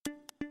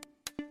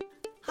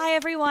Hi,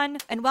 everyone,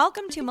 and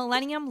welcome to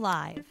Millennium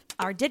Live,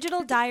 our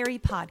digital diary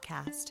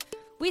podcast.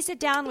 We sit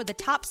down with the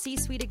top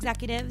C-suite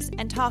executives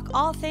and talk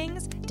all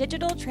things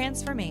digital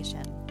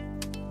transformation.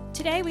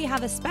 Today, we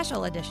have a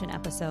special edition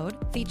episode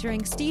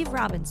featuring Steve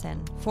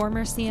Robinson,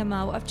 former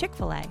CMO of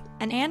Chick-fil-A,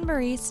 and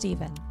Anne-Marie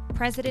Stephen,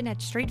 president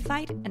at Street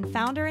Fight and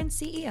founder and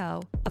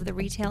CEO of the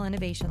Retail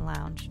Innovation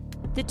Lounge.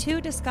 The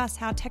two discuss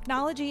how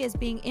technology is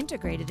being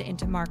integrated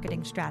into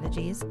marketing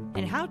strategies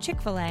and how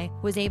Chick-fil-A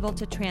was able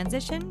to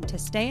transition to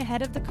stay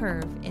ahead of the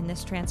curve in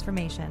this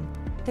transformation.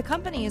 The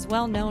company is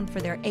well known for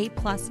their A+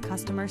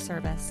 customer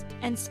service,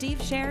 and Steve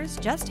shares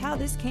just how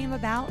this came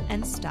about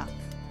and stuck.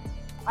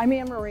 I'm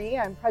Anne-Marie.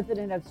 I'm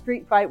president of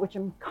Street Fight, which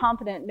I'm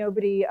confident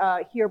nobody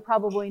here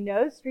probably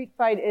knows. Street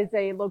Fight is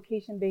a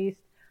location-based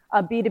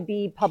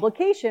B2B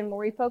publication where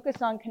we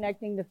focus on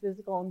connecting the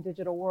physical and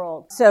digital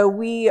world. So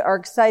we are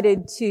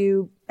excited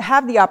to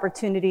have the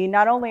opportunity.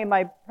 Not only am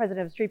I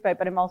president of Street Fight,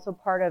 but I'm also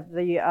part of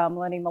the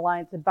Millennium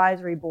Alliance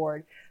Advisory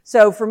Board.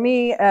 So for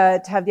me,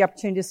 to have the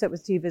opportunity to sit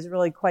with Steve is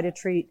really quite a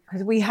treat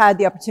because we had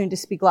the opportunity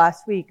to speak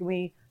last week and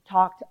we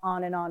talked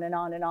on and on and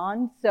on and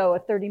on. So a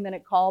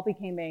 30-minute call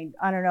became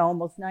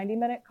almost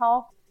 90-minute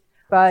call.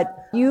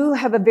 But you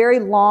have a very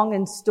long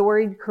and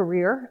storied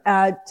career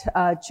at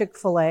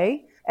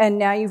Chick-fil-A. And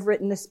now you've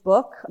written this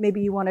book. Maybe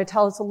you want to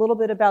tell us a little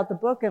bit about the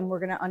book, and we're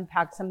going to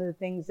unpack some of the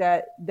things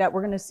that we're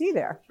going to see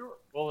there. Sure.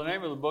 Well, the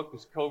name of the book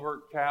is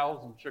Covert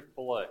Cows and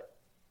Chick-fil-A.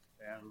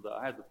 And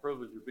I had the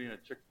privilege of being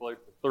at Chick-fil-A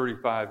for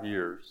 35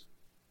 years.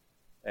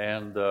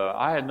 And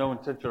I had no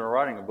intention of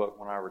writing a book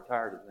when I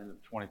retired at the end of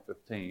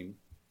 2015.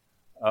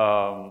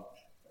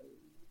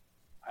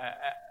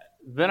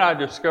 Then I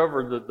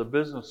discovered that the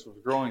business was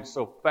growing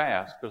so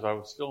fast because I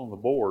was still on the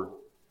board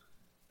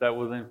that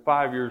within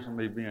 5 years of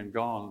me being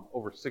gone,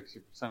 over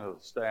 60% of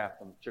the staff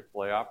and the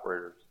Chick-fil-A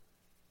operators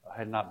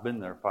had not been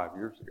there 5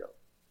 years ago.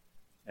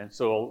 And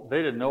so they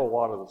didn't know a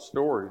lot of the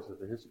stories of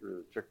the history of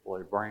the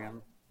Chick-fil-A brand,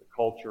 the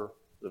culture,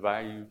 the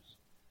values.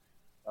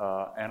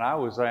 And I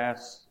was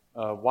asked,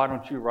 why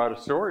don't you write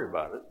a story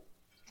about it?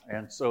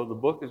 And so the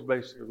book is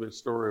basically a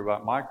story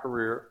about my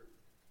career,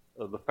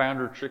 the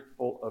founder of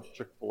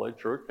Chick-fil-A,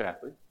 Truett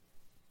Cathy,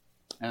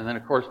 and then,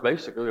 of course,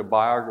 basically a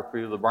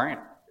biography of the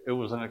brand. It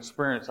was an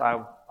experience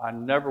I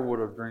never would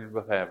have dreamed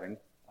of having.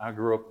 I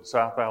grew up in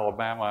South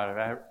Alabama.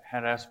 I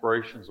had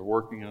aspirations of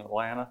working in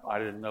Atlanta. I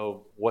didn't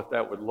know what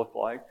that would look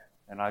like.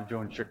 And I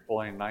joined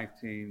Chick-fil-A in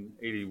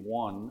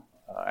 1981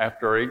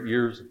 after 8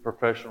 years of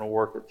professional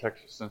work at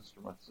Texas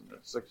Instruments and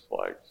at Six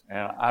Flags.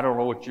 And I don't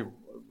know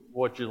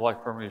what you'd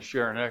like for me to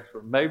share next,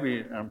 but maybe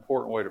an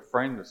important way to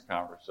frame this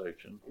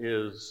conversation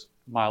is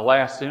my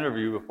last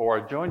interview before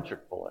I joined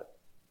Chick-fil-A.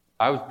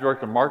 I was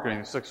director of marketing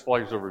at Six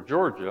Flags over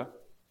Georgia.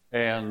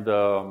 And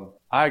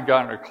I had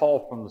gotten a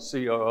call from the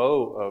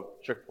COO of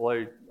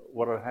Chick-fil-A,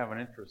 would I have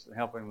an interest in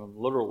helping them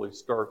literally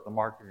start the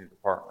marketing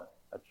department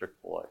at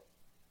Chick-fil-A.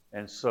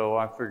 And so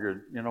I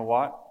figured, you know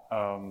what?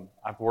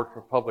 I've worked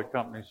for public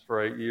companies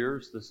for 8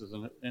 years. This is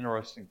an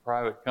interesting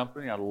private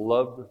company. I'd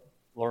love to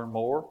learn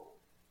more.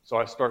 So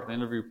I start the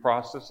interview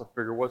process. I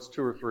figure, what's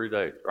 2 or 3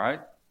 days, right?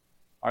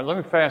 All right, let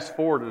me fast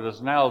forward. It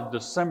is now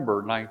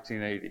December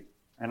 1980.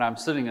 And I'm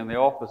sitting in the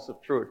office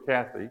of Truett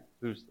Cathy,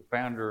 who's the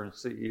founder and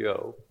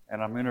CEO,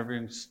 and I'm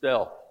interviewing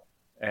Stealth.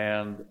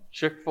 And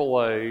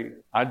Chick-fil-A,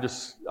 I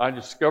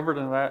discovered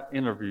in that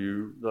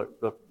interview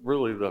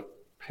really the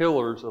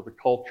pillars of the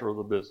culture of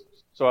the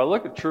business. So I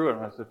look at Truett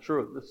and I said,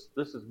 Truett,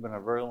 this has been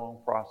a very long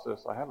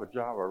process. I have a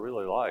job I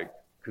really like.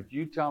 Could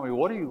you tell me,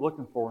 what are you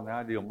looking for in the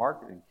ideal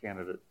marketing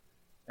candidate?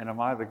 And am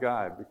I the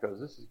guy? Because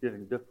this is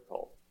getting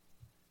difficult.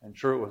 And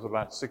Truett was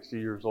about 60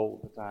 years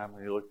old at the time,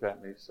 and he looked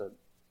at me and he said,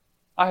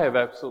 I have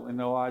absolutely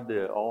no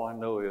idea. All I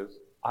know is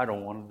I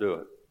don't want to do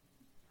it.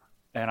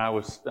 And I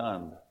was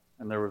stunned.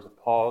 And there was a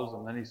pause.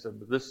 And then he said,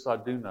 but this I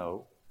do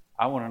know.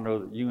 I want to know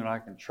that you and I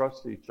can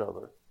trust each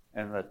other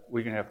and that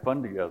we can have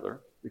fun together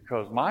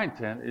because my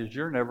intent is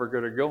you're never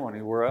going to go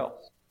anywhere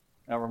else.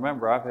 Now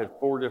remember, I've had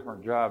 4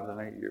 different jobs in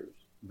 8 years.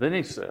 Then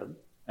he said,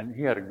 and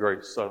he had a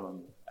great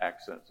Southern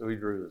accent, so he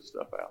drew this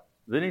stuff out.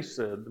 Then he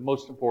said, the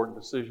most important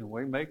decision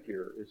we make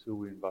here is who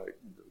we invite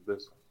into the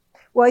business.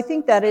 Well, I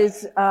think that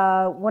is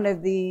one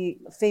of the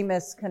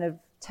famous kind of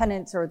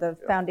tenets or the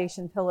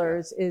foundation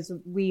pillars is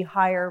we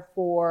hire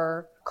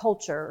for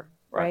culture,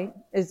 right?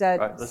 Is that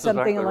right. That's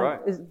something exactly like...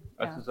 right.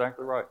 That's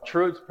exactly right.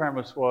 Truett's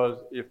premise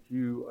was if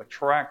you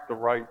attract the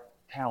right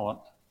talent,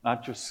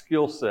 not just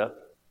skill set,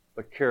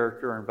 but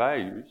character and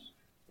values,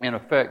 in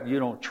effect, you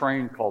don't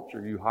train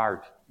culture, you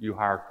hire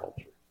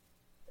culture.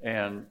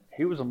 And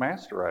he was a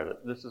master at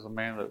it. This is a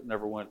man that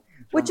never went...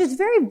 Which is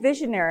very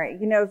visionary.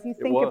 You know, if you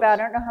think about,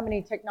 I don't know how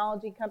many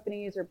technology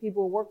companies or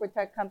people who work with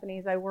tech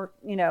companies. I work,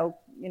 know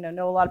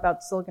a lot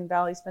about Silicon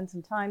Valley, spend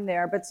some time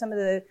there. But some of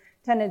the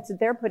tenets that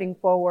they're putting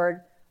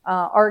forward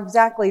are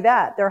exactly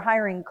that. They're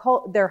hiring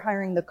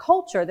the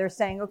culture. They're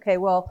saying, okay,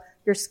 well,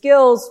 your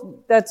skills,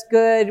 that's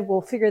good. We'll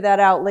figure that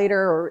out later.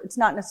 Or it's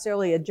not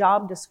necessarily a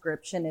job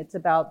description. It's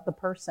about the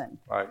person.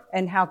 Right.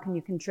 And how can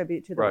you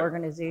contribute to the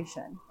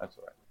organization. That's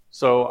right.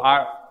 So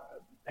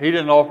He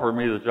didn't offer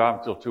me the job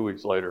until 2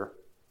 weeks later,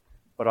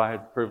 but I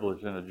had the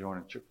privilege then of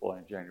joining Chick-fil-A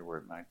in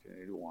January of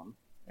 1981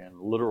 and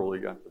literally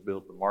got to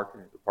build the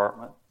marketing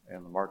department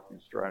and the marketing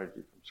strategy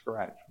from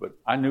scratch. But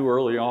I knew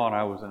early on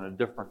I was in a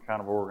different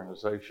kind of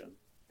organization.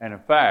 And in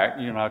fact,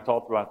 you and I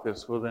talked about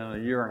this, within a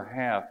year and a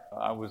half,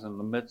 I was in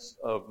the midst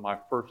of my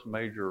first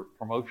major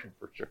promotion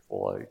for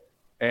Chick-fil-A.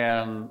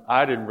 And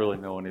I didn't really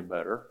know any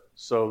better.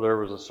 So there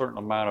was a certain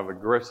amount of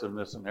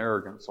aggressiveness and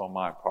arrogance on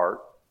my part.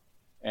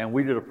 And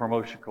we did a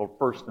promotion called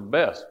First and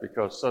Best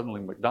because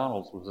suddenly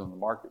McDonald's was in the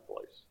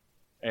marketplace.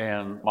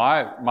 And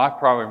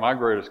probably my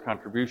greatest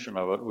contribution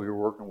of it, we were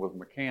working with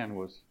McCann,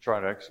 was to try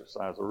to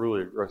exercise a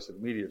really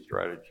aggressive media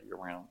strategy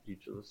around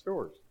each of the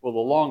stores. Well,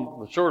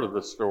 the short of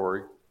this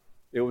story,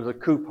 it was a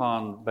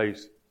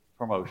coupon-based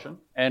promotion,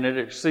 and it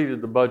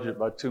exceeded the budget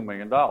by $2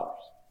 million.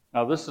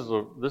 Now, this is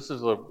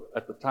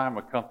at the time,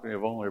 a company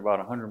of only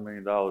about $100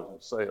 million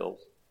in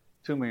sales.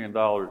 $2 million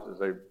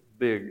is a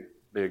big,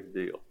 big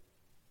deal.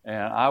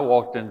 And I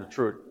walked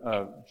into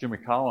Jimmy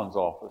Collins'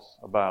 office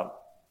about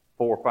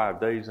 4 or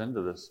 5 days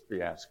into this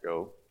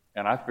fiasco,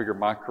 and I figured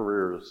my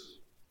career is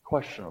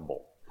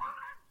questionable.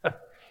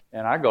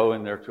 And I go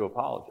in there to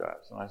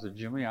apologize. And I said,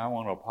 Jimmy, I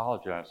want to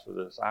apologize for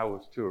this. I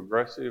was too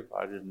aggressive.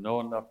 I didn't know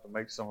enough to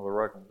make some of the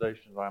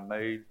recommendations I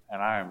made,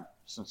 and I am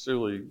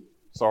sincerely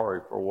sorry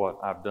for what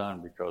I've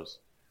done, because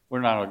we're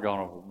not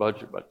going over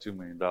budget by $2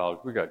 million.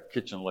 We got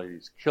kitchen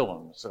ladies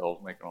killing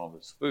themselves making all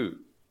this food.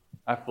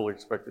 I fully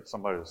expected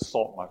somebody to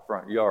salt my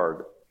front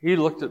yard. He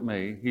looked at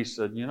me. He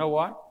said, you know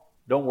what?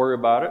 Don't worry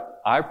about it.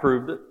 I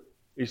approved it.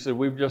 He said,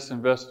 we've just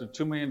invested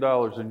 $2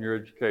 million in your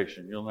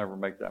education. You'll never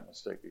make that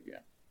mistake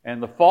again.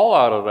 And the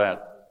fallout of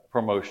that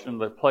promotion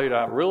that played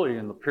out really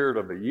in the period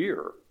of a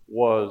year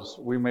was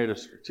we made a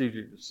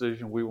strategic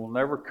decision. We will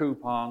never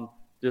coupon,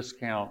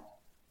 discount,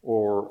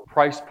 or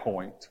price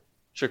point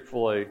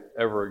Chick-fil-A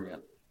ever again.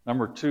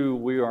 Number two,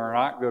 we are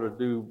not going to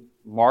do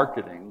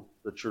marketing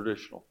the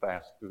traditional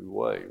fast food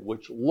way,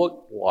 which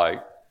looked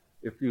like,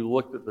 if you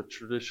looked at the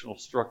traditional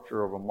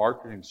structure of a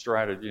marketing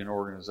strategy and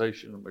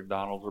organization at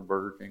McDonald's or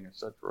Burger King, et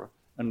cetera,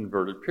 an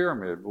inverted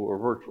pyramid where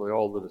virtually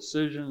all the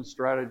decisions,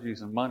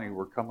 strategies, and money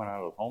were coming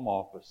out of the home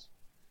office.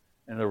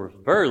 And there was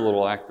very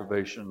little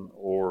activation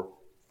or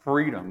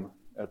freedom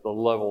at the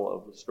level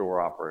of the store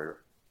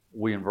operator.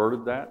 We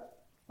inverted that.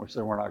 We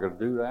said we're not going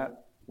to do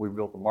that. We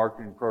built a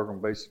marketing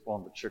program based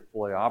upon the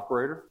Chick-fil-A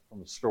operator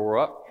from the store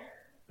up,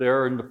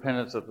 their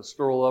independence at the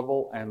store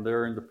level, and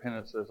their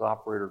independence as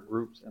operator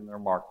groups in their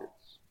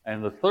markets.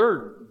 And the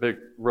third big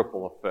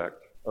ripple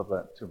effect of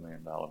that $2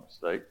 million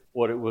mistake,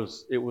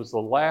 it was the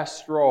last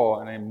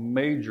straw in a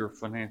major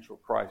financial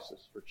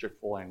crisis for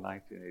Chick-fil-A in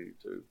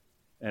 1982.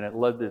 And it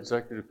led the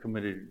executive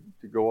committee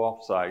to go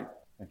off-site,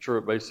 and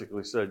Truett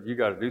basically said, you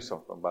got to do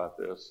something about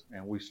this.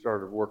 And we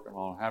started working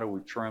on how do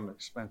we trim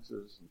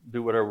expenses,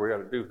 do whatever we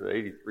got to do for the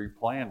 83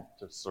 plan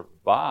to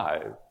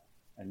survive.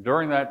 And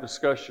during that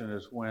discussion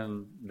is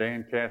when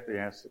Dan Cathy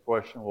asked the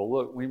question, well,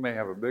 look, we may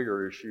have a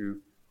bigger issue.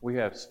 We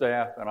have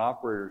staff and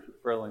operators who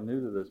are fairly new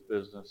to this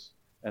business,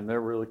 and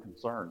they're really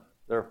concerned.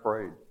 They're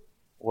afraid.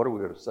 What are we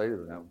going to say to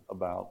them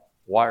about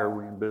why are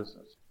we in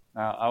business?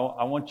 Now,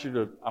 I want you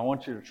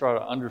to try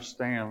to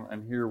understand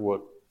and hear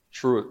what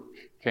Truett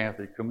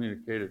Cathy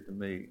communicated to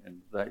me and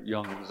that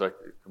young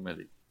executive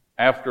committee.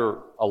 After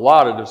a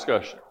lot of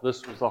discussion,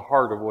 this was the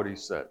heart of what he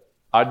said.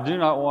 I do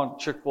not want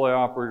Chick-fil-A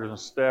operators and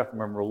staff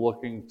members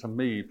looking to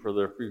me for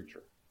their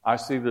future. I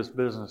see this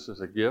business as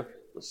a gift,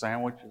 the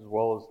sandwich as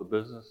well as the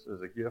business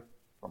as a gift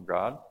from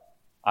God.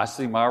 I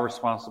see my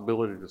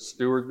responsibility to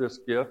steward this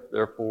gift,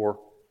 therefore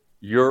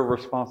your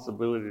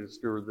responsibility to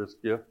steward this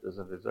gift as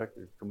an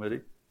executive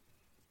committee.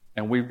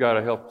 And we've got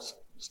to help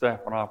staff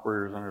and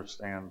operators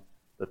understand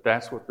that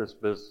that's what this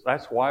business,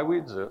 that's why we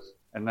exist,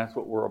 and that's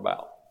what we're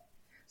about.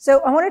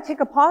 So I want to take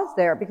a pause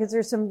there because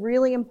there's some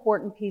really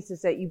important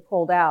pieces that you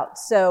pulled out.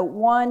 So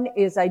one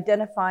is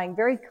identifying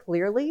very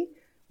clearly.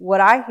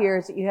 What I hear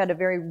is that you had a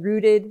very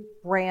rooted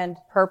brand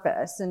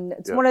purpose. And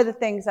it's one of the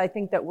things I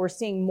think that we're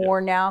seeing more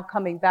now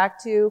coming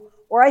back to,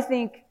 or I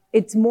think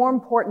it's more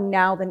important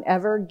now than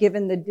ever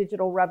given the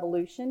digital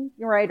revolution,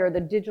 right? Or the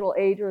digital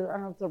age, or I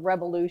don't know if it's a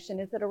revolution.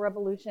 Is it a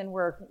revolution?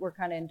 We're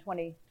kind of in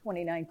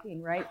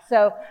 2019, right?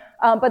 So,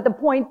 but the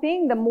point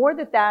being, the more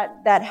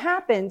that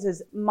happens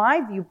is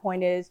my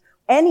viewpoint is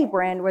any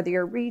brand, whether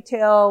you're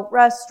retail,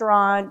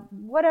 restaurant,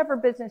 whatever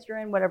business you're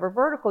in, whatever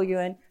vertical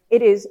you're in,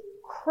 it is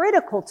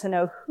critical to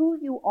know who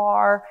you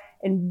are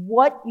and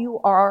what you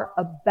are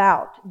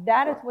about.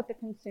 That is what the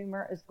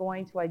consumer is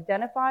going to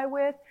identify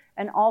with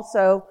and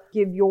also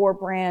give your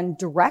brand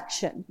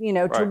direction,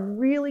 to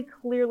really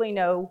clearly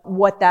know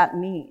what that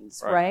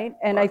means, right?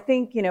 And I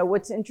think,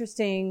 what's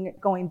interesting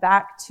going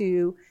back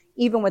to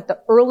even what the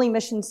early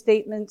mission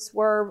statements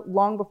were,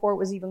 long before it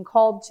was even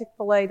called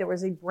Chick-fil-A, there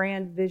was a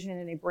brand vision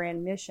and a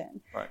brand mission.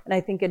 Right. And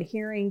I think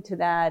adhering to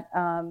that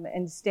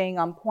and staying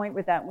on point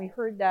with that, and we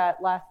heard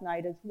that last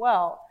night as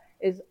well,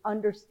 is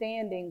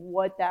understanding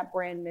what that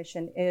brand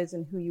mission is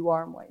and who you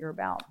are and what you're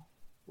about.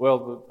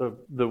 Well,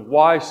 the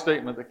why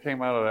statement that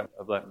came out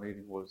of that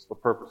meeting was the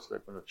purpose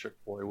statement of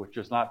Chick-fil-A, which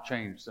has not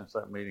changed since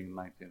that meeting in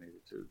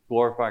 1982.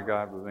 Glorify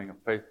God by being a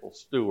faithful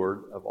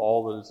steward of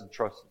all that is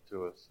entrusted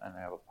to us and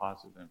have a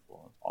positive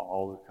influence on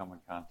all who come in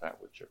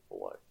contact with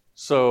Chick-fil-A.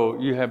 So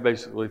you have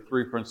basically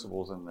three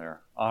principles in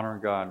there: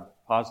 honoring God,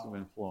 positive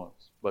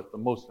influence. But the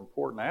most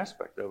important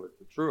aspect of it,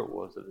 the true it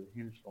was, that it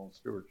hinged on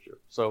stewardship.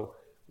 So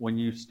when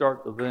you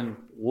start to then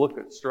look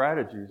at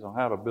strategies on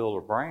how to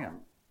build a brand,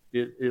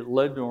 it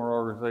led to an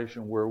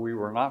organization where we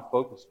were not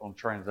focused on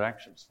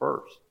transactions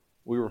first.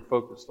 We were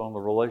focused on the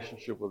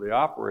relationship with the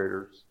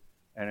operators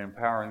and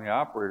empowering the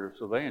operators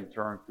so they in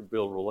turn could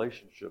build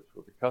relationships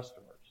with the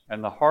customers.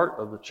 And the heart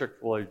of the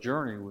Chick-fil-A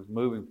journey was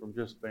moving from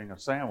just being a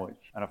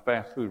sandwich and a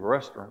fast food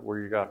restaurant where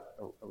you got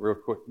a real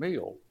quick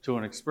meal to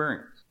an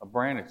experience, a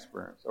brand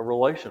experience, a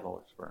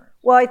relational experience.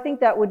 Well, I think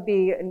that would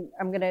be, and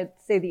I'm going to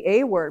say the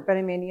A word, but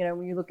I mean,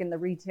 when you look in the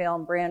retail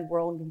and brand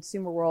world and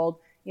consumer world,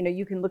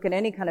 you can look at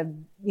any kind of,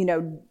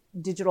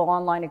 digital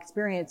online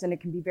experience and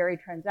it can be very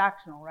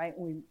transactional, right?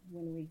 When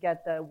we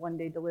get the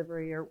one-day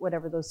delivery or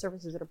whatever those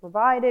services that are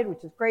provided,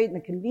 which is great, and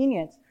the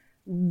convenience,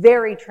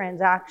 very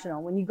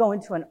transactional. When you go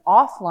into an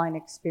offline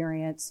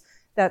experience,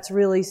 that's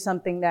really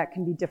something that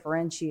can be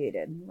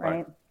differentiated,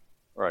 right?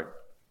 Right.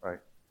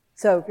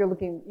 So if you're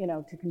looking,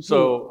 to compete.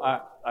 So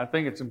I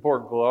think it's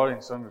important for the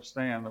audience to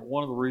understand that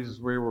one of the reasons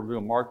we were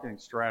doing marketing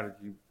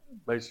strategy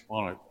based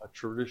on a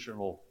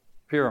traditional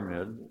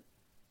pyramid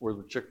where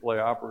the Chick-fil-A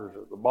operators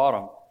are at the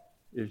bottom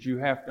is you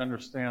have to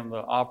understand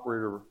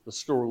the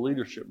store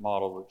leadership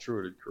model that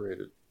Truett had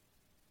created.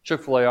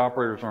 Chick-fil-A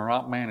operators are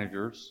not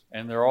managers,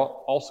 and they're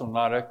also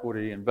not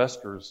equity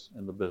investors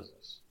in the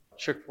business.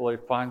 Chick-fil-A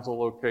finds the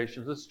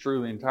locations. This is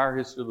true the entire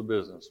history of the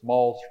business: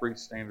 malls, street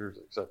standards,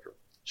 etc.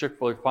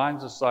 Chick-fil-A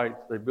finds the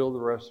sites, they build the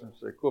restaurants,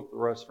 they equip the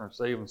restaurants,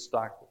 they even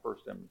stock the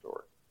first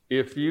inventory.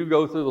 If you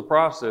go through the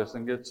process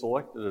and get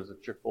selected as a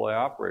Chick-fil-A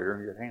operator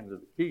and get handed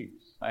the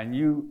keys, and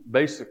you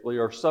basically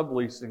are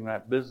subleasing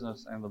that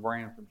business and the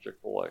brand from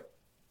Chick-fil-A,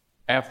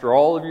 after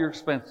all of your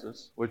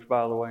expenses, which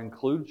by the way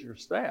includes your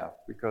staff,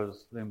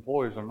 because the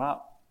employees are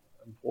not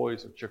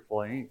employees of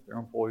Chick-fil-A Inc., they're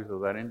employees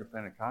of that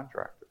independent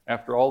contractor.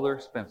 After all their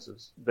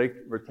expenses, they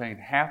retain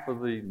half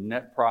of the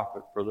net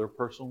profit for their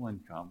personal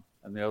income,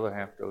 and the other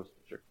half goes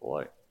to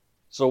Chick-fil-A.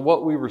 So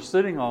what we were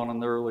sitting on in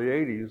the early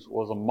 80s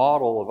was a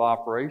model of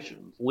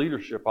operations,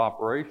 leadership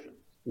operations,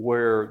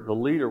 where the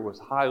leader was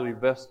highly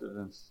vested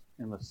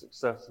in the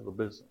success of the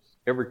business.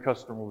 Every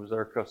customer was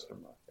their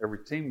customer. Every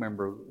team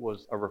member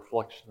was a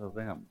reflection of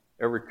them.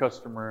 Every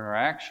customer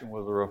interaction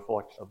was a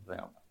reflection of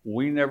them.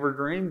 We never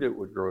dreamed it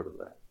would grow to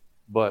that.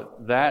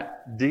 But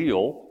that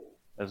deal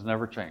has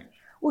never changed.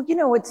 Well,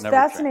 what's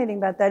fascinating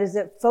about that is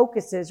it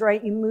focuses,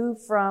 right? You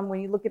move from,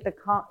 when you look at the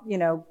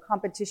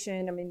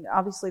competition, I mean,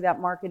 obviously that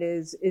market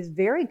is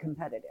very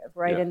competitive,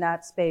 right, in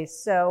that space.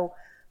 So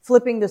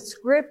flipping the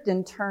script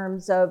in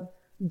terms of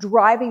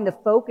driving the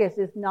focus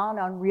is not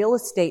on real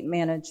estate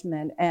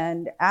management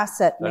and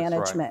asset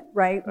management,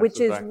 right? Which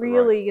is exactly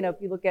really, if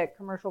you look at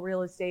commercial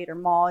real estate or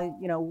mall,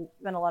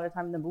 spend a lot of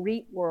time in the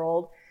REIT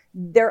world,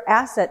 they're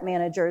asset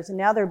managers, and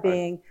now they're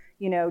being,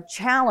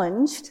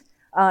 challenged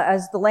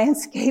as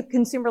the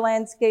consumer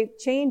landscape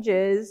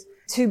changes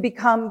to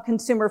become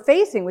consumer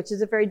facing, which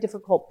is a very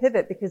difficult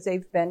pivot because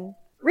they've been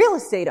real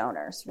estate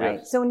owners, right?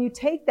 Yes. So when you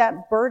take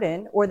that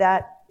burden or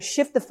that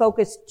shift the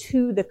focus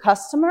to the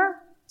customer,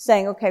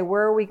 saying, okay,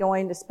 where are we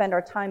going to spend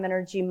our time,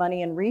 energy,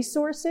 money, and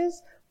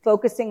resources?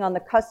 Focusing on the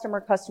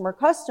customer.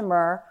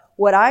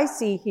 What I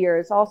see here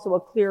is also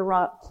a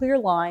clear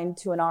line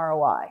to an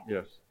ROI.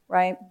 Yes.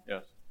 Right?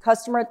 Yes.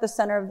 Customer at the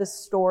center of the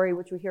story,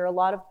 which we hear a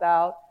lot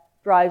about,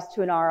 drives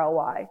to an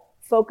ROI.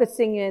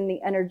 Focusing in the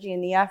energy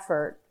and the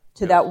effort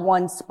to that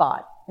one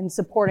spot and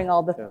supporting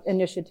all the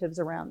initiatives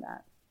around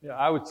that. Yeah,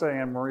 I would say,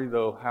 Anne Marie,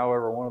 though,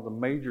 however, one of the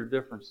major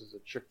differences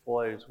at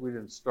Chick-fil-A is we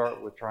didn't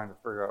start with trying to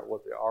figure out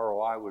what the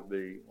ROI would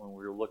be when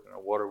we were looking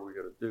at what are we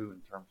going to do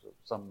in terms of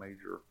some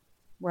major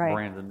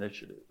brand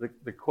initiative.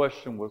 The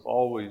question was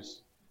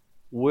always,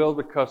 will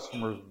the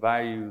customers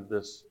value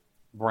this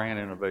brand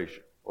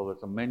innovation? Whether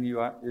it's a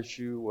menu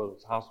issue, whether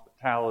it's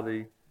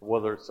hospitality,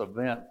 whether it's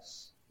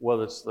events,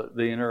 whether it's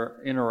the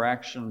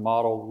interaction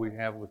model we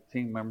have with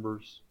team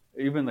members,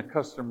 even the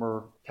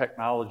customer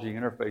technology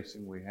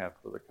interfacing we have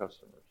for the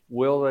customers.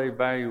 Will they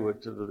value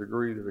it to the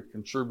degree that it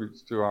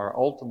contributes to our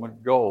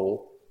ultimate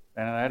goal,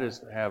 and that is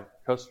to have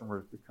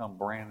customers become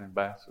brand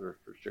ambassadors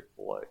for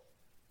Chick-fil-A?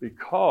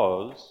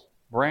 Because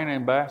brand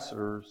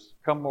ambassadors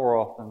come more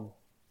often,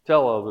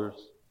 tell others,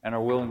 and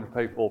are willing to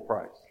pay full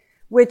price.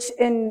 Which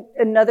in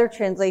another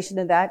translation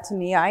of that to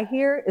me, I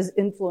hear, is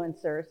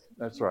influencers.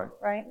 That's right.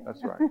 Right?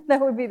 That's right.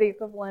 That would be the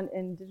equivalent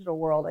in digital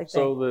world, I think.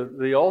 So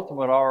the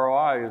ultimate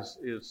ROI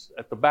is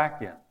at the back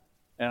end.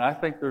 And I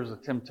think there's a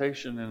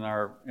temptation in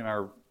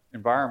our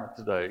environment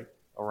today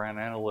around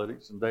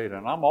analytics and data,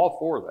 and I'm all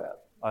for that.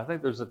 I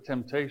think there's a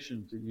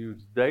temptation to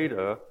use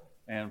data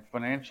and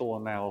financial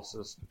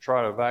analysis to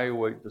try to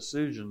evaluate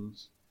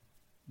decisions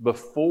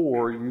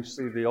before you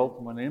see the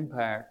ultimate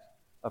impact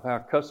of how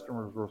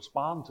customers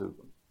respond to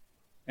them.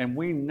 And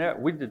we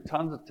did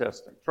tons of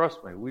testing.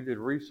 Trust me, we did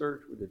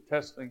research, we did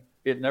testing.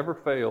 It never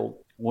failed.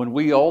 When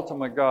we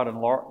ultimately got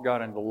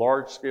into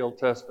large-scale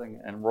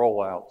testing and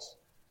rollouts,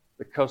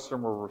 the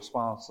customer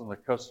response and the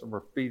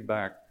customer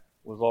feedback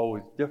was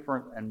always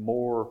different and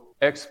more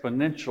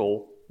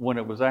exponential when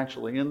it was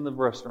actually in the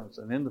restaurants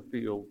and in the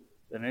field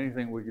than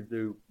anything we could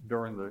do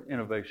during the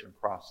innovation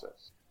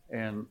process.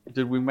 And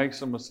did we make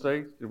some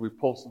mistakes? Did we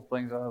pull some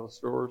things out of the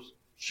stores?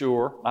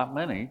 Sure, not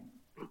many,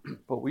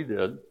 but we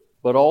did.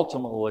 But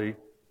ultimately,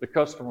 the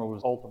customer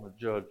was the ultimate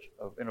judge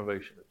of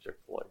innovation at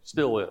Chick-fil-A,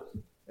 still is.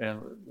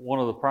 And one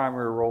of the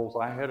primary roles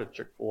I had at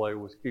Chick-fil-A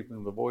was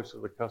keeping the voice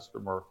of the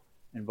customer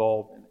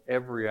involved in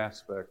every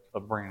aspect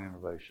of brand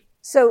innovation.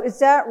 So is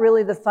that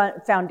really the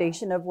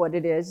foundation of what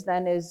it is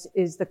then, is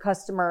the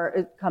customer,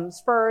 it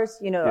comes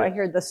first? You know, Yes. I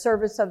hear the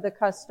service of the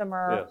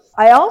customer. Yes.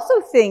 I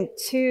also think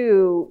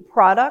too,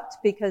 product,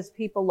 because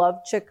people love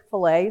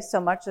Chick-fil-A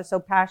so much, they're so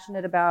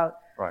passionate about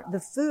Right. the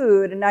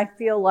food. And I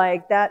feel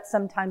like that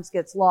sometimes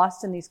gets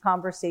lost in these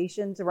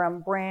conversations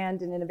around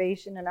brand and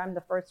innovation. And I'm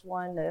the first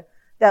one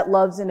that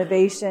loves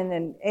innovation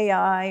and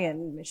AI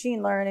and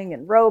machine learning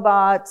and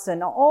robots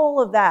and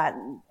all of that,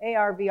 and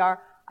AR, VR.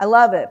 I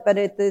love it. But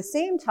at the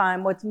same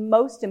time, what's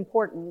most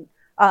important,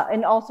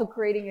 and also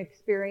creating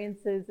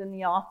experiences in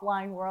the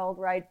offline world,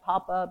 right?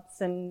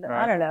 Pop-ups and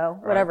Right. I don't know,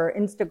 Right. whatever,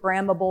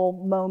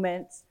 Instagrammable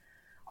moments.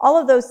 All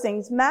of those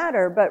things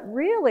matter. But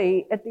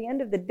really, at the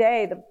end of the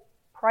day, the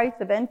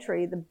price of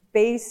entry, the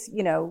base,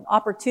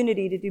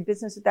 opportunity to do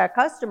business with that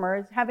customer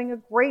is having a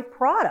great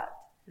product.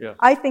 Yes.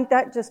 I think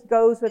that just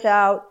goes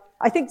without,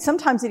 I think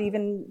sometimes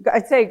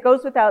I'd say it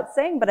goes without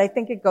saying, but I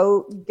think it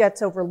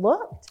gets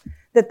overlooked,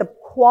 that the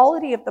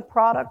quality of the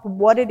product,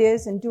 what it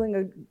is, and doing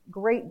a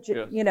great,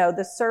 Yes.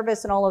 The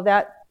service and all of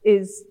that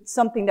is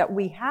something that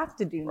we have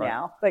to do Right.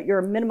 now. But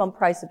your minimum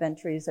price of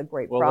entry is a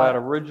great Well, product.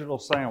 that original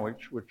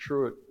sandwich, which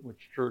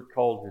Truett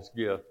called his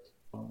gift,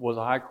 was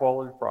a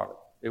high-quality product.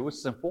 It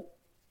was simple.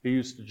 He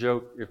used to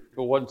joke, if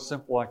it wasn't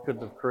simple, I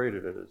couldn't have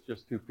created it. It's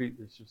just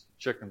it's just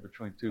chicken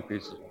between two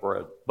pieces of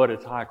bread. But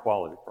it's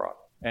high-quality product.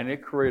 And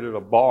it created a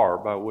bar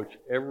by which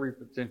every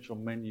potential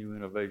menu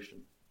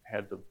innovation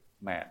had to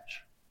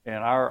match.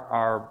 And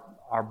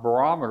our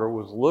barometer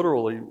was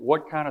literally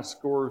what kind of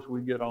scores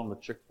we get on the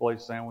Chick-fil-A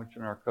sandwich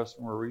in our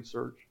customer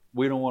research.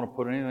 We don't want to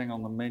put anything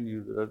on the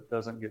menu that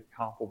doesn't get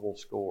comparable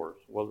scores,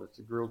 whether it's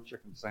a grilled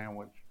chicken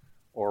sandwich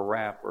or a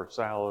wrap or a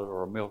salad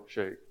or a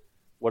milkshake,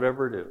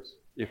 whatever it is.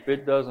 If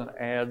it doesn't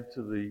add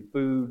to the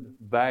food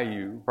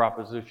value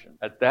proposition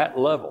at that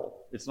level,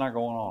 it's not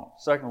going on.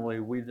 Secondly,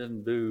 we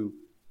didn't do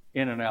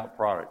in-and-out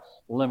products,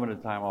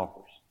 limited time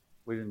offers.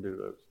 We didn't do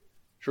those.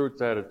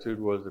 Truett's attitude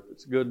was, if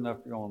it's good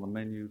enough to go on the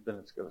menu, then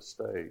it's going to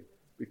stay,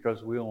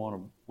 because we don't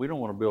want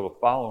to build a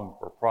following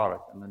for a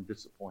product and then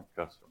disappoint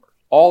customers.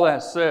 All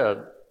that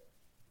said,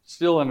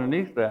 still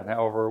underneath that,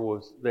 however,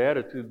 was the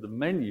attitude, the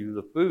menu,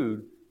 the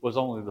food was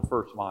only the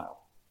first mile.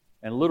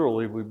 And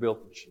literally, we built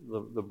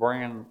the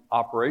brand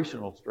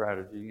operational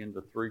strategy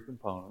into three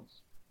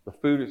components. The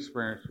food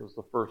experience was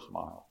the first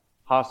mile.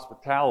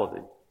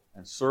 Hospitality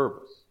and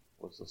service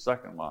was the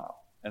second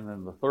mile. And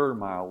then the third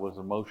mile was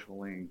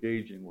emotionally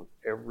engaging with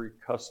every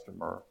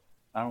customer,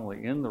 not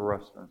only in the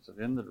restaurants and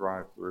in the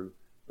drive-thru,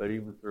 but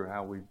even through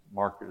how we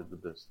marketed the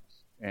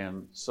business.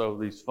 And so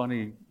these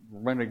funny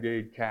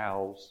renegade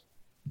cows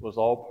was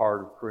all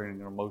part of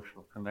creating an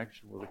emotional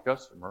connection with the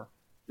customer,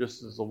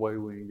 just as the way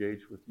we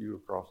engage with you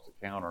across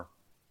the counter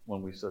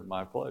when we said,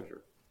 "My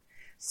pleasure."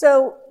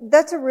 So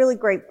that's a really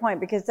great point,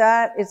 because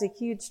that is a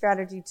huge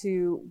strategy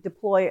to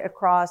deploy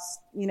across,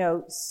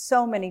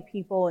 so many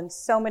people in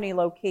so many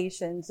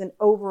locations and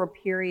over a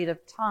period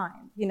of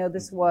time.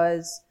 This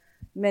was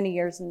many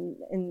years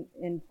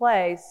in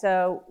play.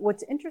 So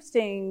what's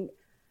interesting,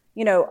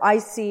 I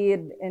see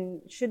it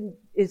and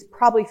is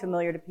probably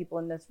familiar to people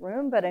in this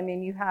room, but I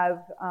mean, you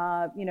have,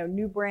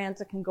 new brands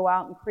that can go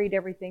out and create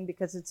everything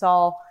because it's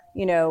all,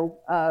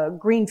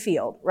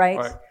 greenfield, right?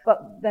 Right.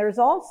 But there's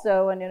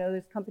also, and I know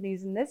there's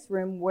companies in this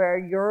room where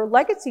you're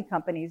legacy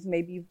companies.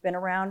 Maybe you've been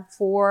around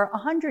for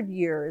 100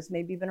 years,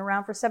 maybe you've been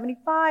around for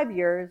 75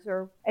 years,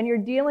 and you're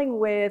dealing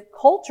with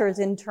cultures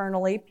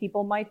internally.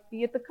 People might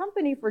be at the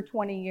company for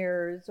 20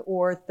 years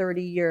or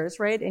 30 years,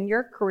 right? And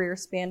your career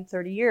spanned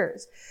 30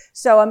 years.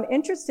 So I'm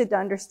interested to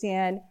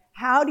understand,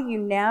 how do you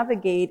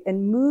navigate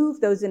and move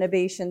those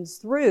innovations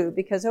through?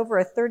 Because over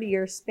a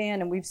 30-year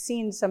span, and we've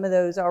seen some of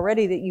those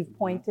already that you've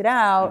pointed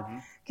out,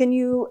 can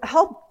you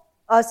help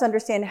us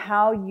understand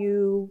how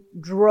you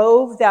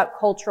drove that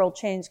cultural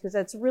change? Because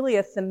that's really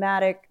a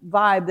thematic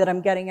vibe that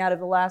I'm getting out of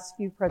the last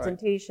few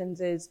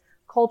presentations, is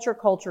culture,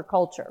 culture,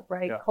 culture,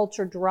 right? Yeah.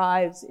 Culture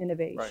drives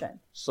innovation. Right.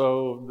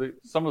 So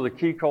some of the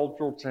key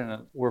cultural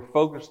tenets, we're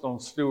focused on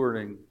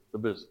stewarding the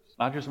business,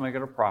 not just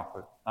making a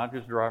profit, not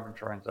just driving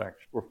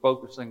transactions. We're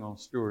focusing on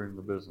stewarding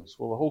the business.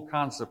 Well, the whole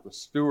concept of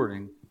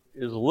stewarding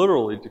is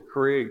literally to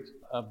create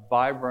a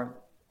vibrant,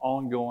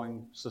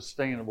 ongoing,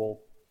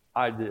 sustainable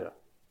idea.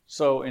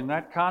 So in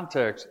that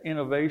context,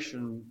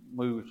 innovation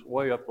moves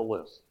way up the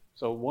list.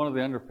 So one of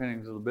the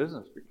underpinnings of the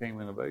business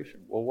became innovation.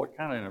 Well, what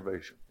kind of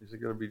innovation? Is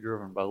it going to be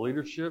driven by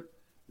leadership?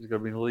 Is it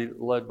going to be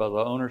led by the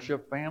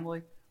ownership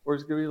family? Or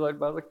is it going to be led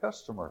by the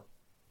customer?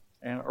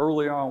 And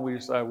early on, we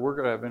decided we're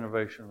going to have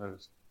innovation that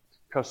is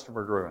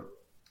customer-driven.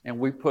 And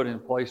we put in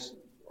place,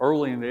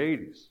 early in the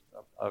 80s,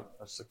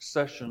 a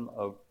succession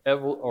of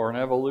an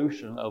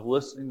evolution of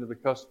listening to the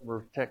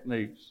customer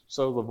techniques.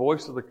 So the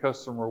voice of the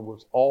customer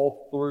was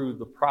all through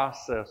the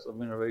process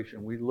of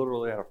innovation. We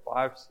literally had a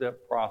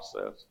 5-step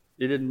process.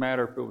 It didn't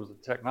matter if it was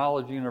a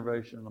technology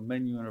innovation, a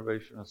menu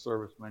innovation, a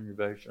service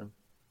innovation,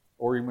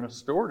 or even a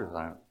store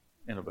design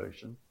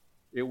innovation.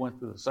 It went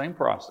through the same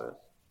process.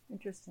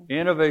 Interesting.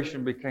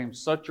 Innovation became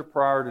such a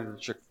priority to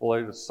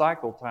Chick-fil-A, the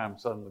cycle time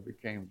suddenly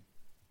became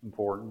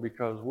important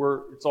because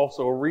it's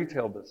also a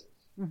retail business.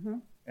 Mm-hmm.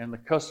 And the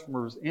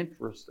customer's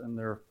interest and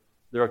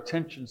their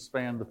attention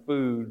span to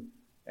food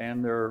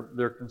and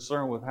their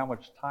concern with how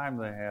much time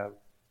they have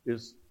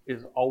is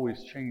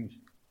always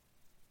changing.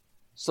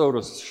 So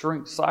to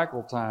shrink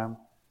cycle time,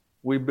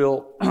 we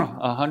built a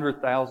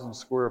 100,000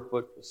 square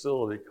foot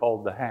facility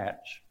called The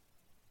Hatch,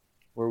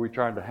 where we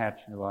tried to hatch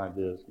new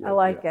ideas. I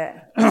like it.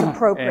 It's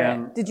appropriate.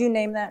 And did you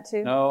name that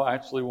too? No,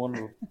 actually one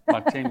of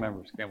my team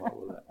members came up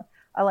with that.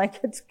 I like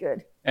it. It's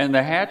good. And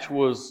The Hatch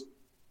was,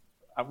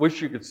 I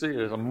wish you could see it,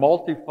 as a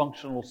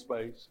multifunctional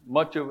space,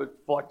 much of it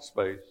flex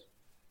space,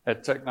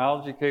 had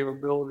technology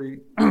capability,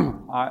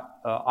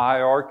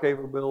 IR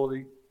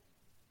capability,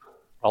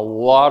 a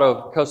lot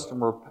of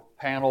customer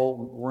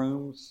panel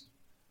rooms.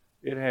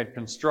 It had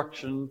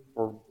construction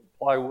for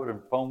plywood and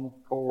foam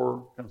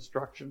core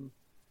construction.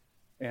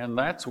 And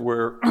that's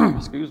where,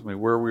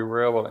 where we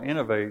were able to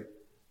innovate.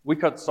 We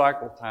cut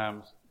cycle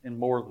times in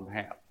more than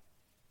half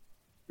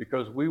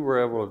because we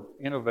were able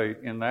to innovate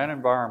in that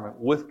environment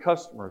with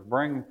customers,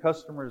 bringing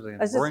customers in,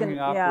 bringing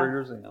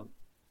operators in.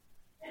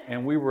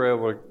 And we were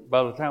able to,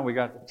 by the time we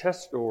got to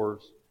test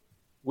stores,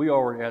 we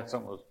already had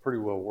something that was pretty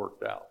well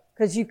worked out.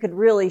 Because you could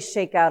really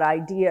shake out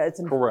ideas.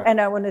 And, correct.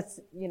 And when it's,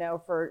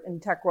 in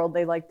tech world,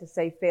 they like to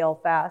say fail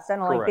fast. I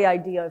don't correct. Like the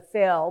idea of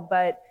fail,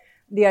 but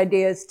the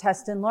idea is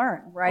test and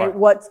learn, right?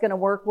 What's going to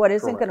work, what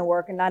isn't going to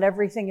work, and not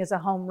everything is a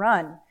home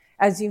run,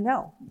 as you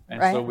know. And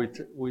right? so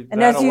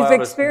and as you've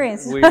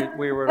experienced, we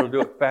were able to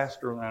do it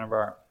faster in that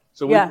environment.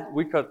 So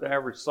we cut the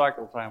average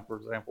cycle time, for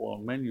example,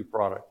 on a menu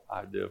product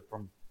idea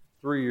from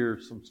 3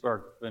 years from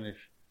start to finish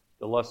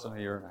to less than a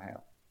year and a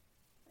half.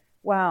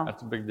 Wow,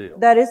 that's a big deal.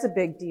 That is a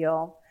big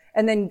deal.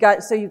 And then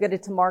you get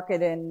it to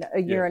market in a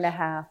year and a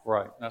half.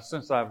 Right. Now,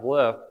 since I've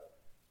left,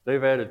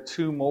 they've added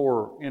 2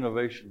 more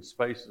innovation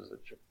spaces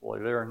at Chick-fil-A.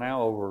 There are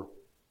now over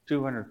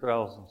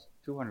 200,000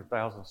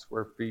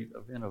 square feet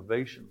of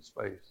innovation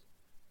space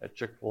at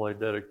Chick-fil-A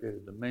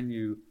dedicated to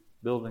menu,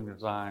 building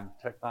design,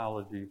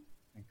 technology,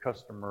 and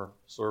customer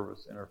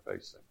service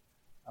interfacing.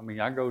 I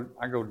mean, I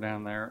go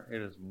down there, it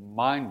is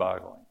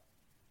mind-boggling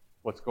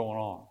what's going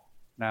on.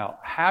 Now,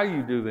 how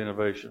you do the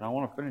innovation, I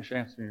want to finish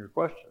answering your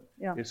question,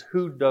 is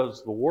who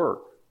does the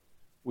work.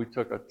 We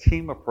took a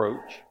team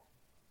approach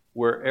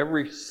where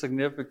every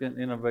significant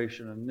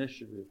innovation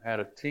initiative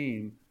had a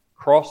team,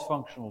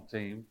 cross-functional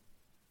team,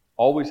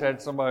 always had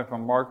somebody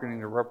from marketing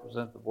to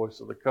represent the voice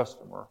of the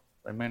customer.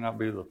 They may not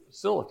be the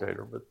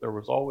facilitator, but there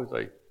was always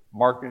a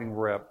marketing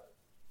rep.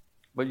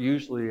 But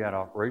usually you had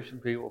operation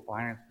people,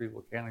 finance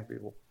people, accounting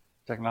people,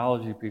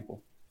 technology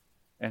people.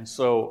 And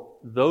so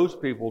those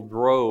people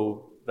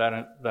drove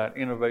that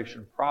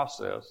innovation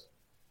process,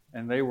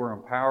 and they were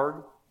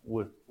empowered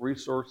with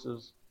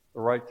resources, the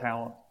right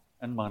talent,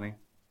 and money.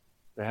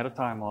 They had a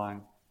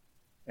timeline,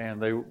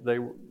 and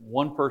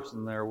one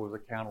person there was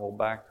accountable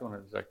back to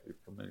an executive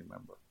committee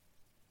member.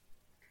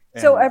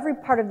 So every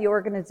part of the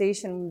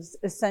organization was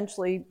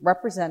essentially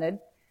represented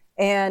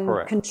and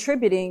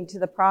contributing to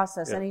the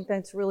process. Yes. I think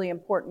that's really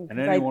important. And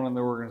anyone in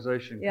the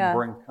organization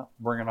can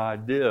bring an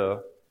idea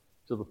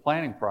to the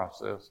planning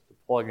process to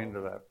plug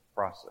into that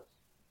process.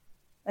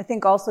 I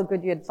think also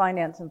good you had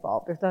finance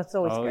involved. That's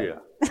always good.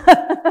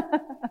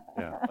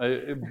 Yeah.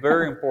 It's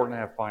very important to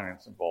have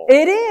finance involved.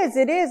 It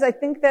is. I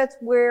think that's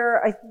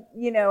where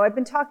I've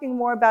been talking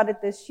more about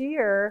it this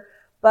year,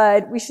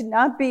 but we should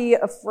not be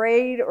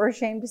afraid or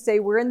ashamed to say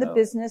we're in the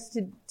business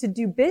to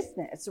do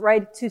business,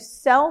 right? To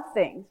sell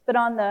things. But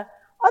on the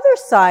other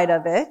side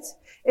of it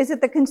is that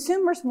the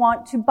consumers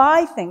want to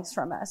buy things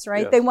from us,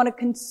 right? Yes. They want to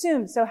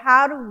consume. So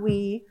how do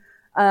we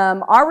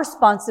our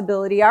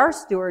responsibility, our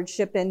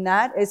stewardship in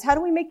that is how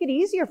do we make it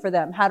easier for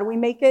them? How do we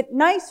make it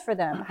nice for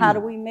them? How do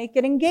we make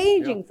it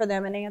engaging for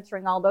them, and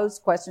answering all those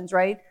questions,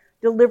 right?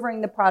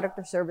 Delivering the product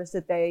or service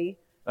that they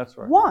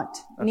want,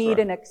 need,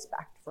 and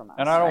expect from us.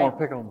 And I don't want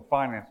to pick on the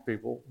finance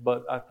people,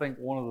 but I think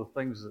one of the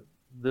things that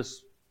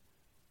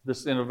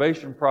this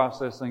innovation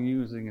process and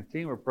using a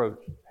team approach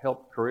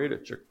helped create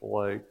at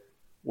Chick-fil-A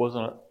was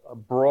a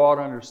broad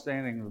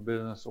understanding of the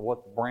business of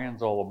what the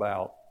brand's all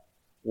about.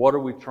 What are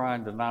we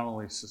trying to not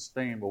only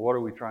sustain, but what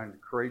are we trying to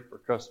create for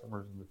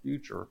customers in the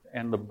future?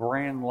 And the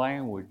brand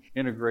language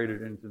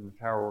integrated into the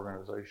entire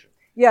organization.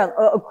 Yeah,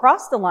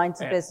 across the lines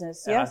of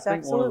business. And yes, I think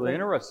absolutely. one of the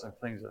interesting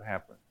things that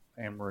happened,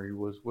 Anne-Marie,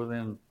 was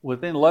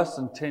within less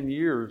than 10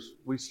 years,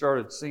 we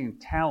started seeing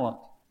talent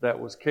that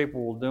was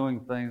capable of doing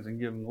things and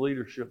giving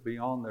leadership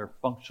beyond their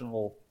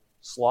functional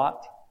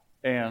slot.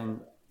 And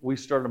we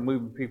started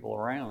moving people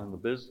around in the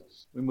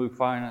business. We moved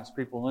finance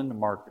people into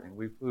marketing.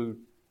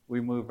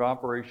 We moved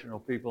operational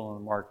people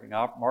into marketing,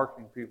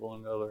 marketing people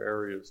into other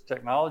areas,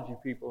 technology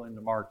people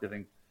into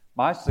marketing.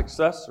 My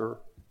successor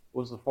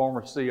was the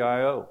former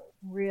CIO.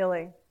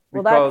 Really?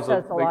 Well, that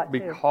says a lot, too.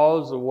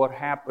 Because of what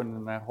happened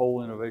in that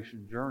whole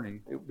innovation journey,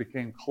 it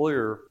became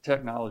clear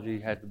technology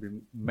had to be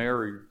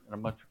married in a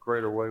much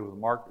greater way with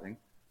marketing,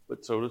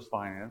 but so does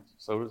finance,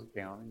 so does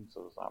accounting,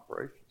 so does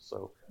operations.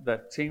 So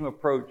that team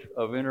approach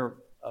of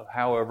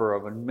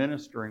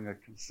administering a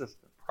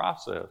consistent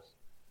process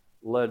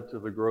led to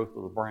the growth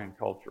of the brand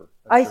culture.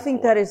 I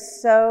think that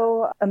is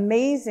so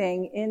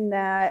amazing in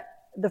that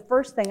the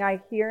first thing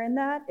I hear in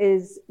that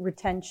is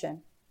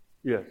retention.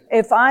 Yes.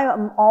 If I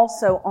am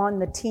also on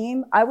the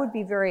team, I would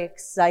be very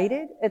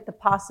excited at the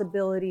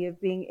possibility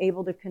of being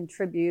able to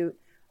contribute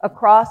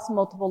across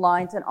multiple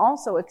lines and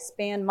also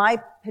expand my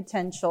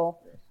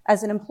potential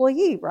as an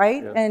employee,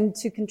 right? Yes. And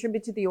to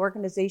contribute to the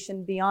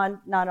organization beyond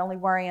not only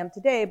where I am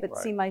today, but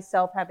see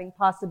myself having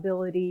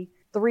possibility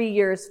 3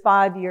 years,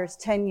 5 years,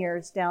 10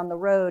 years down the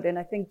road. And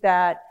I think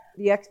that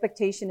the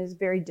expectation is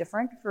very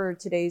different for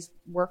today's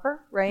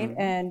worker, right?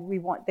 Mm-hmm.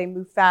 And they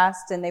move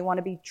fast and they want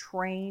to be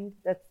trained.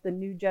 That's the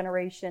new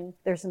generation.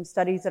 There's some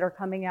studies that are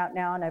coming out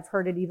now, and I've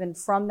heard it even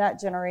from that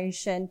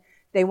generation.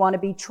 They want to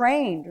be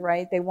trained,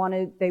 right? They want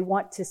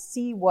to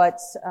see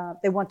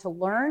they want to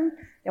learn,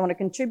 they want to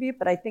contribute.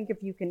 But I think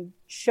if you can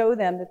show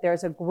them that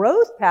there's a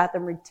growth path,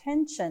 and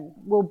retention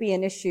will be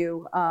an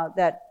issue,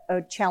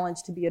 a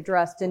challenge to be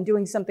addressed. And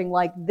doing something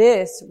like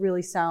this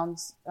really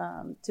sounds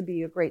to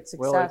be a great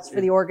success for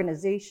the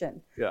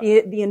organization,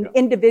 the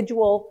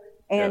individual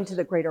and to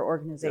the greater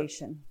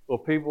organization. Yes. Well,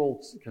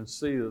 people can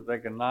see that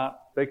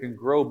they can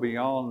grow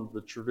beyond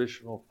the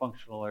traditional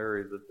functional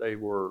area that they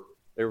were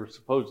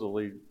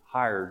supposedly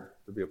hired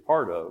to be a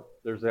part of.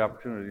 There's the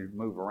opportunity to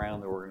move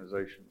around the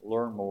organization,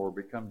 learn more,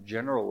 become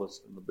generalists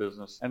in the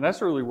business. And that's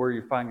really where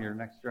you find your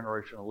next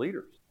generation of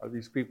leaders, are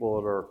these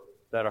people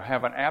that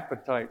have an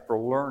appetite for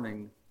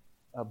learning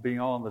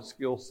beyond the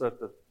skill set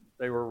that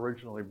they were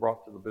originally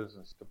brought to the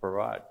business to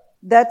provide.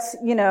 That's,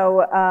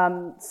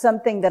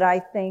 something that I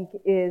think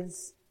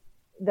is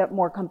that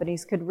more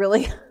companies could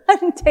really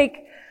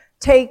take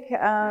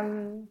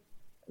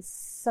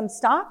some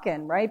stock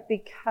in, right?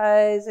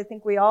 Because I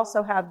think we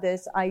also have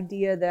this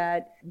idea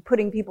that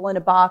putting people in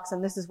a box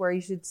and this is where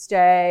you should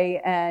stay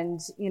and,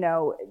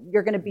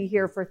 you're going to be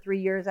here for 3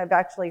 years. I've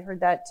actually heard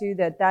that too,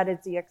 that is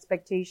the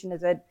expectation,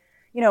 is that,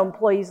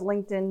 employees,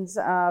 LinkedIn's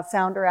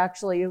founder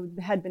actually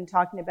had been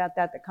talking about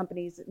that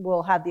companies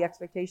will have the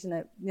expectation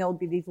that there'll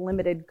be these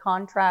limited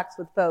contracts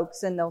with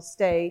folks and they'll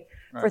stay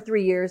for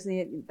 3 years.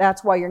 And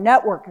that's why your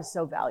network is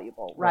so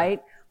valuable,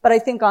 right? But I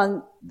think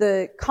on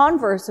the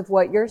converse of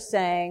what you're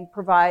saying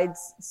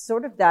provides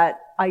sort of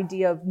that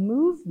idea of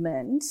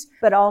movement,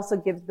 but also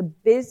gives the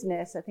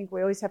business, I think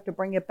we always have to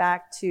bring it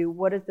back to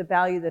what is the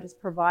value that is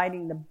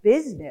providing the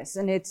business.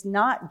 And it's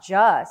not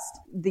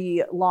just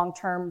the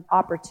long-term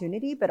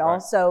opportunity, but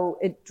also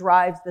it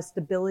drives the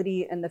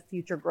stability and the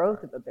future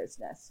growth of a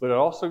business. But it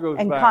also goes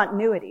back. And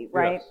continuity,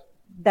 right? Yes.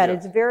 That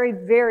is very,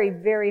 very,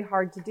 very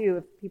hard to do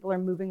if people are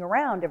moving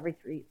around every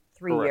three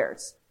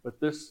years. But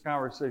this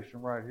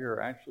conversation right here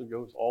actually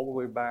goes all the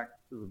way back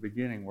to the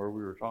beginning where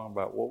we were talking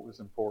about what was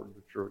important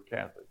to Truett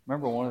Cathy.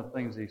 Remember, one of the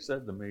things he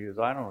said to me is,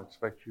 I don't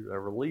expect you to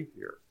ever leave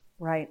here.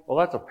 Right. Well,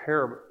 that's a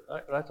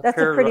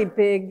pretty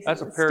big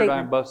That's a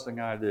paradigm-busting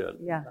idea.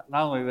 Yeah.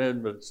 Not only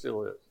then, but it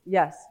still is.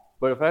 Yes.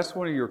 But if that's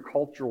one of your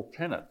cultural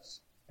tenets,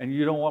 and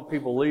you don't want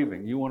people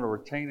leaving, you want to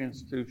retain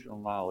institutional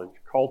knowledge,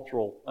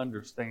 cultural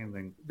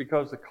understanding,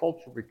 because the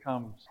culture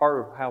becomes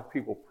part of how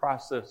people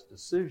process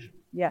decisions.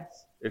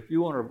 Yes. If you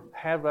want to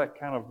have that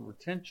kind of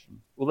retention,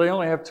 well, they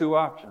only have two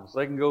options.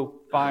 They can go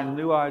find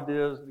new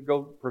ideas,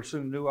 go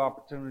pursue new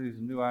opportunities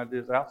and new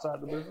ideas outside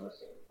the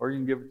business, or you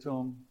can give it to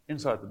them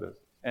inside the business.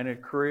 And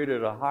it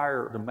created a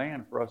higher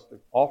demand for us to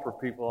offer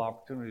people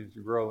opportunities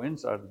to grow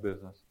inside the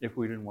business if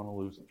we didn't want to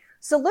lose them.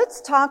 So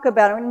let's talk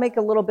about, I'm going to make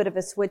a little bit of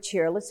a switch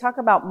here. Let's talk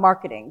about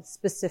marketing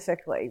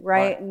specifically,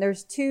 right? And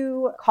there's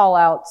two call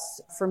outs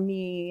for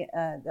me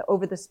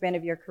over the span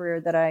of your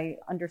career that I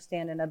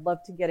understand, and I'd love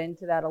to get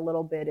into that a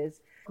little bit, is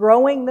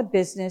growing the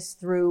business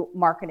through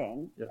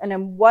marketing. Yes. And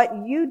then what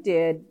you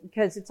did,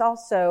 because it's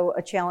also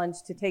a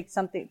challenge to take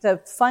something, it's a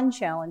fun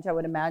challenge, I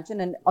would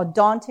imagine, and a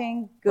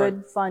daunting,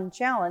 good, fun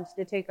challenge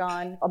to take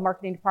on a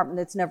marketing department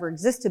that's never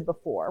existed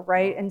before,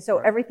 right? And so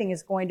everything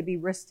is going to be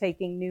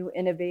risk-taking, new,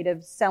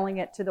 innovative, selling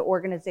it to the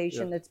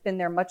organization that's been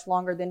there much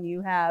longer than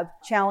you have,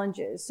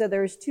 challenges. So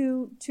there's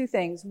two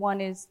things.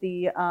 One is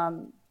the,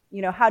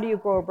 how do you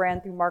grow a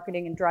brand through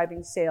marketing and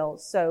driving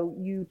sales? So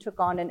you took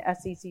on an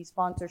SEC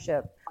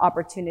sponsorship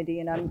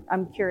opportunity, and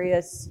I'm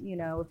curious,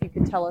 if you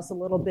could tell us a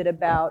little bit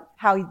about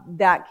how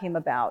that came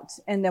about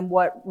and then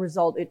what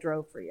result it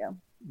drove for you.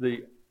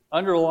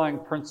 underlying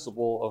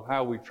principle of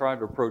how we tried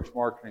to approach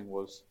marketing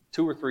was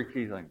 2 or 3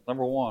 key things.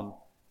 Number one,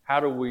 how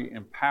do we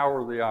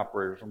empower the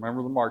operators?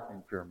 Remember the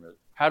marketing pyramid.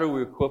 How do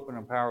we equip and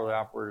empower the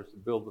operators to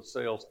build the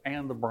sales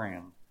and the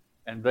brand?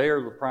 And they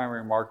are the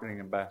primary marketing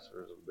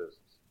ambassadors of the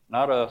business,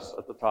 not us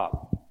at the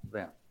top,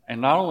 them. And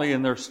not only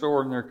in their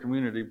store and their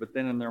community, but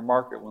then in their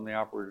market when the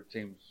operator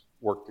teams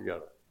work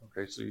together.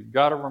 Okay, so you've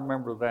got to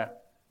remember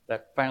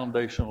that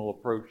foundational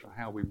approach on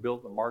how we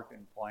build the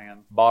marketing plan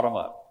bottom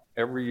up.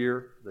 Every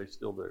year, they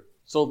still do.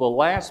 So the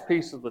last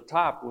piece at the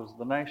top was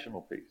the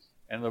national piece.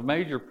 And the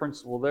major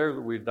principle there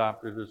that we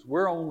adopted is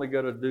we're only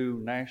going to do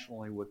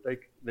nationally what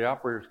the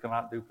operators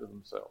cannot do for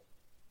themselves.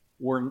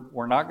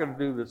 We're not going to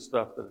do this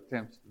stuff that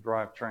attempts to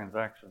drive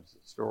transactions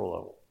at store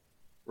level.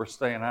 We're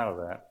staying out of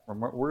that.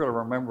 We're going to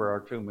remember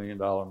our $2 million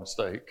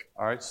mistake.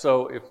 All right,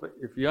 so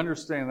if you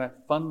understand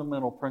that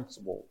fundamental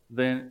principle,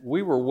 then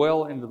we were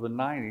well into the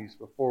 90s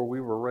before we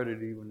were ready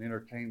to even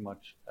entertain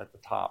much at the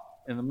top.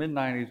 In the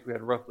mid-90s, we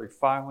had roughly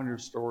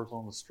 500 stores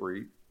on the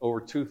street.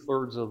 Over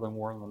 2/3 of them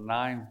were in the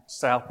 9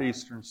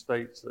 southeastern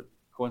states that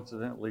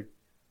coincidentally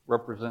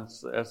represents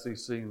the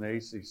SEC and the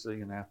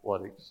ACC in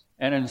athletics.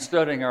 And in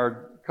studying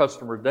our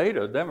customer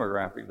data,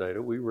 demographic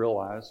data,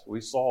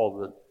 we saw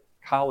that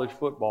college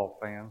football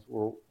fans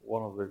were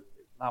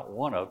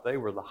they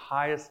were the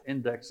highest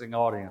indexing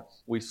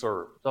audience we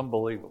served. It's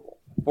unbelievable.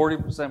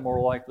 40% more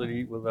likely to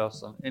eat with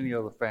us than any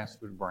other fast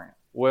food brand.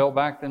 Well,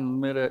 back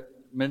in the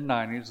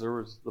mid-90s, there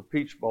was the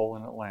Peach Bowl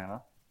in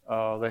Atlanta.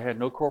 They had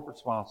no corporate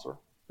sponsor.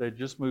 They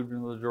just moved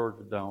into the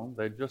Georgia Dome.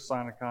 They just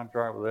signed a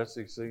contract with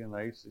SEC and the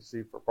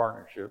ACC for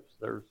partnerships.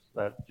 There's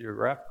that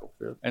geographical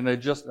fit. And they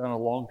just done a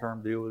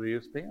long-term deal with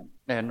ESPN.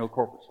 They had no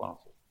corporate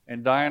sponsor.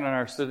 And Diane and I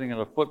are sitting at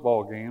a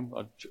football game,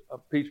 a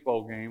Peach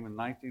Bowl game in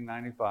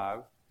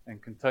 1995,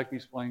 and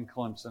Kentucky's playing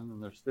Clemson,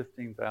 and there's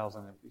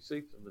 15,000 empty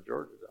seats in the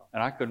Georgia Dome.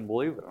 And I couldn't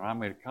believe it. And I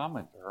made a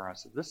comment to her. I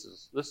said, this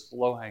is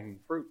low-hanging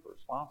fruit for a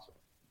sponsor.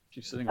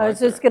 She's sitting right there. I was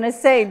just going to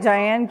say,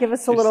 Diane, give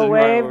us a little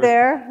wave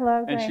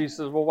there. And she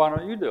says, well, why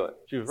don't you do it?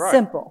 She was right.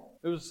 Simple.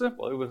 It was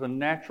simple. It was a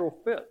natural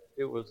fit.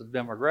 It was a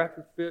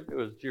demographic fit. It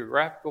was a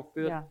geographical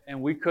fit. Yeah.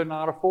 And we could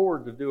not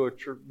afford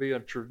to be a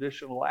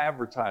traditional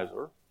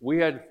advertiser. We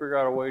had to figure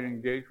out a way to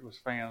engage with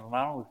fans,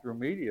 not only through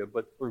media,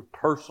 but through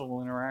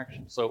personal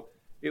interaction. So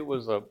it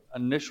was an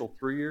initial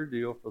 3-year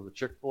deal for the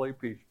Chick-fil-A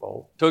Peach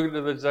Bowl. Took it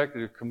to the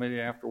executive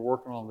committee after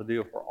working on the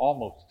deal for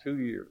almost 2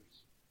 years.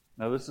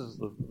 Now, this is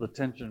the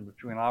tension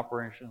between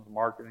operations,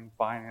 marketing,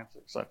 finance,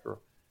 etc.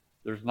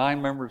 There's 9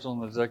 members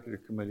on the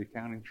executive committee,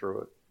 counting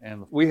Truett,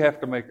 and we have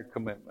to make a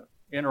commitment,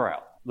 in or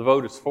out. The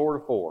vote is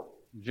 4-4.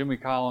 Jimmy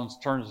Collins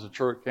turns to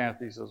Truett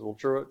Cathy. He says, well,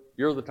 Truett,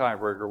 you're the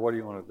tiebreaker. What do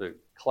you want to do?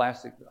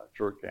 Classic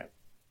Truett Cathy.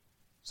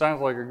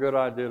 Sounds like a good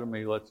idea to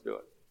me. Let's do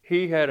it.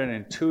 He had an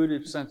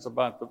intuitive sense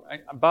about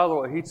by the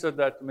way, he said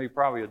that to me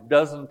probably a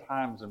dozen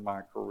times in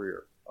my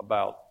career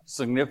about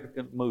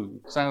significant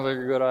moves. Sounds like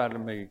a good idea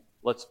to me.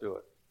 Let's do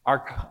it.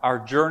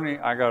 Our journey,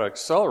 I got to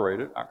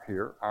accelerate it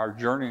here. Our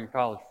journey in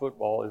college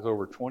football is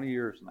over 20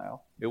 years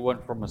now. It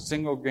went from a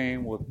single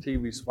game with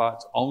TV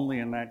spots only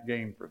in that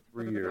game for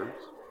 3 years,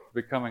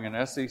 becoming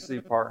an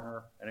SEC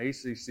partner, an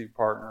ACC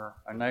partner,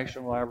 a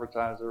national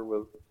advertiser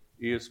with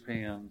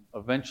ESPN,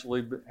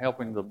 eventually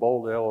helping the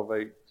bowl to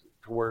elevate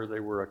to where they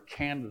were a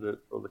candidate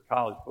for the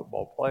college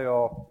football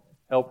playoff,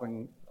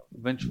 helping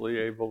eventually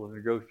able to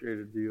negotiate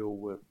a deal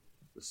with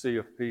the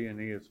CFP and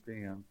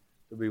ESPN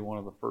to be one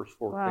of the first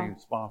 14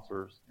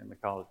 sponsors in the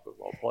college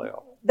football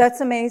playoff.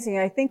 That's amazing.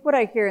 I think what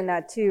I hear in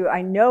that too,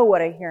 I know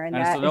what I hear in that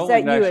is that it's the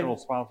only national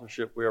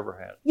sponsorship we ever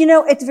had. You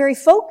know, it's very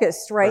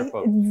focused, right?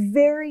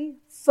 Very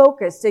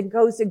focused. It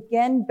goes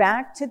again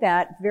back to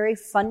that very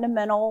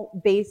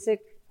fundamental, basic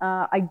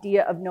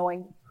idea of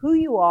knowing who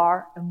you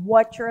are and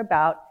what you're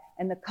about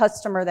and the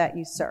customer that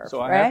you serve.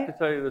 So I have to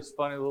tell you this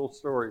funny little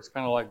story. It's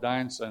kind of like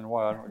Diane saying,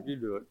 why don't you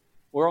do it?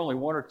 We're only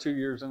 1 or 2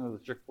 years into the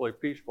Chick-fil-A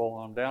Peach Bowl,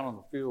 and I'm down on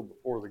the field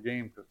before the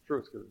game because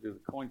Truett's going to do the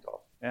coin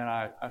toss. And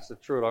I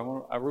said, Truett, I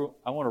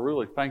want to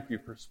really thank you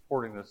for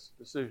supporting this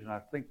decision.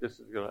 I think this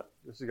has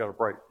got a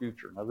bright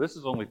future. Now, this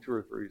is only 2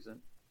 or 3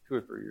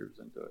 years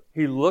into it.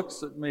 He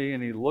looks at me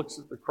and he looks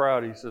at the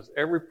crowd. He says,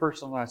 every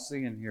person I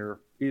see in here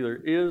either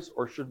is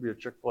or should be a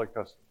Chick-fil-A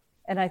customer.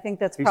 And I think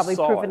that's probably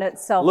proven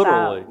itself out.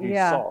 Literally, he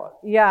saw it.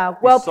 Yeah.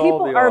 Well,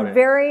 people are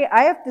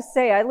I have to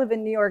say, I live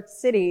in New York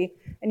City,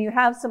 and you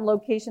have some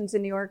locations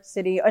in New York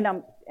City, and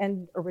I'm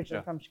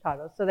originally from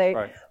Chicago. So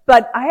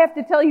but I have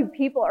to tell you,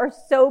 people are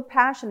so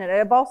passionate.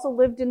 I've also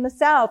lived in the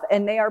South,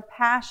 and they are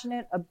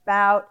passionate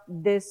about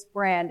this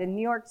brand. In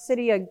New York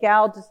City, a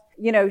gal just,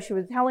 she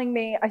was telling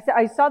me,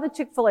 I saw the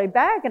Chick-fil-A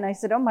bag, and I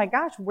said, oh my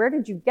gosh, where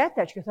did you get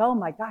that? She goes, oh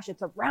my gosh,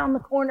 it's around the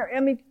corner. I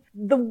mean,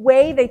 the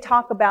way they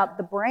talk about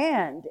the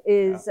brand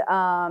is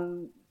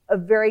a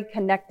very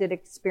connected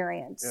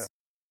experience. Yeah.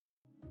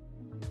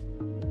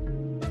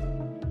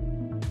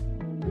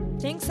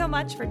 Thanks so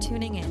much for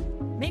tuning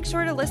in. Make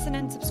sure to listen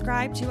and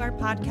subscribe to our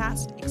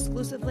podcast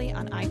exclusively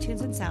on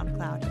iTunes and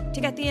SoundCloud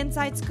to get the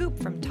inside scoop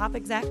from top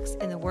execs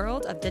in the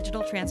world of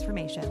digital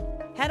transformation.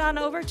 Head on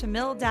over to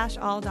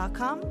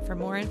mill-all.com for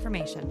more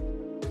information.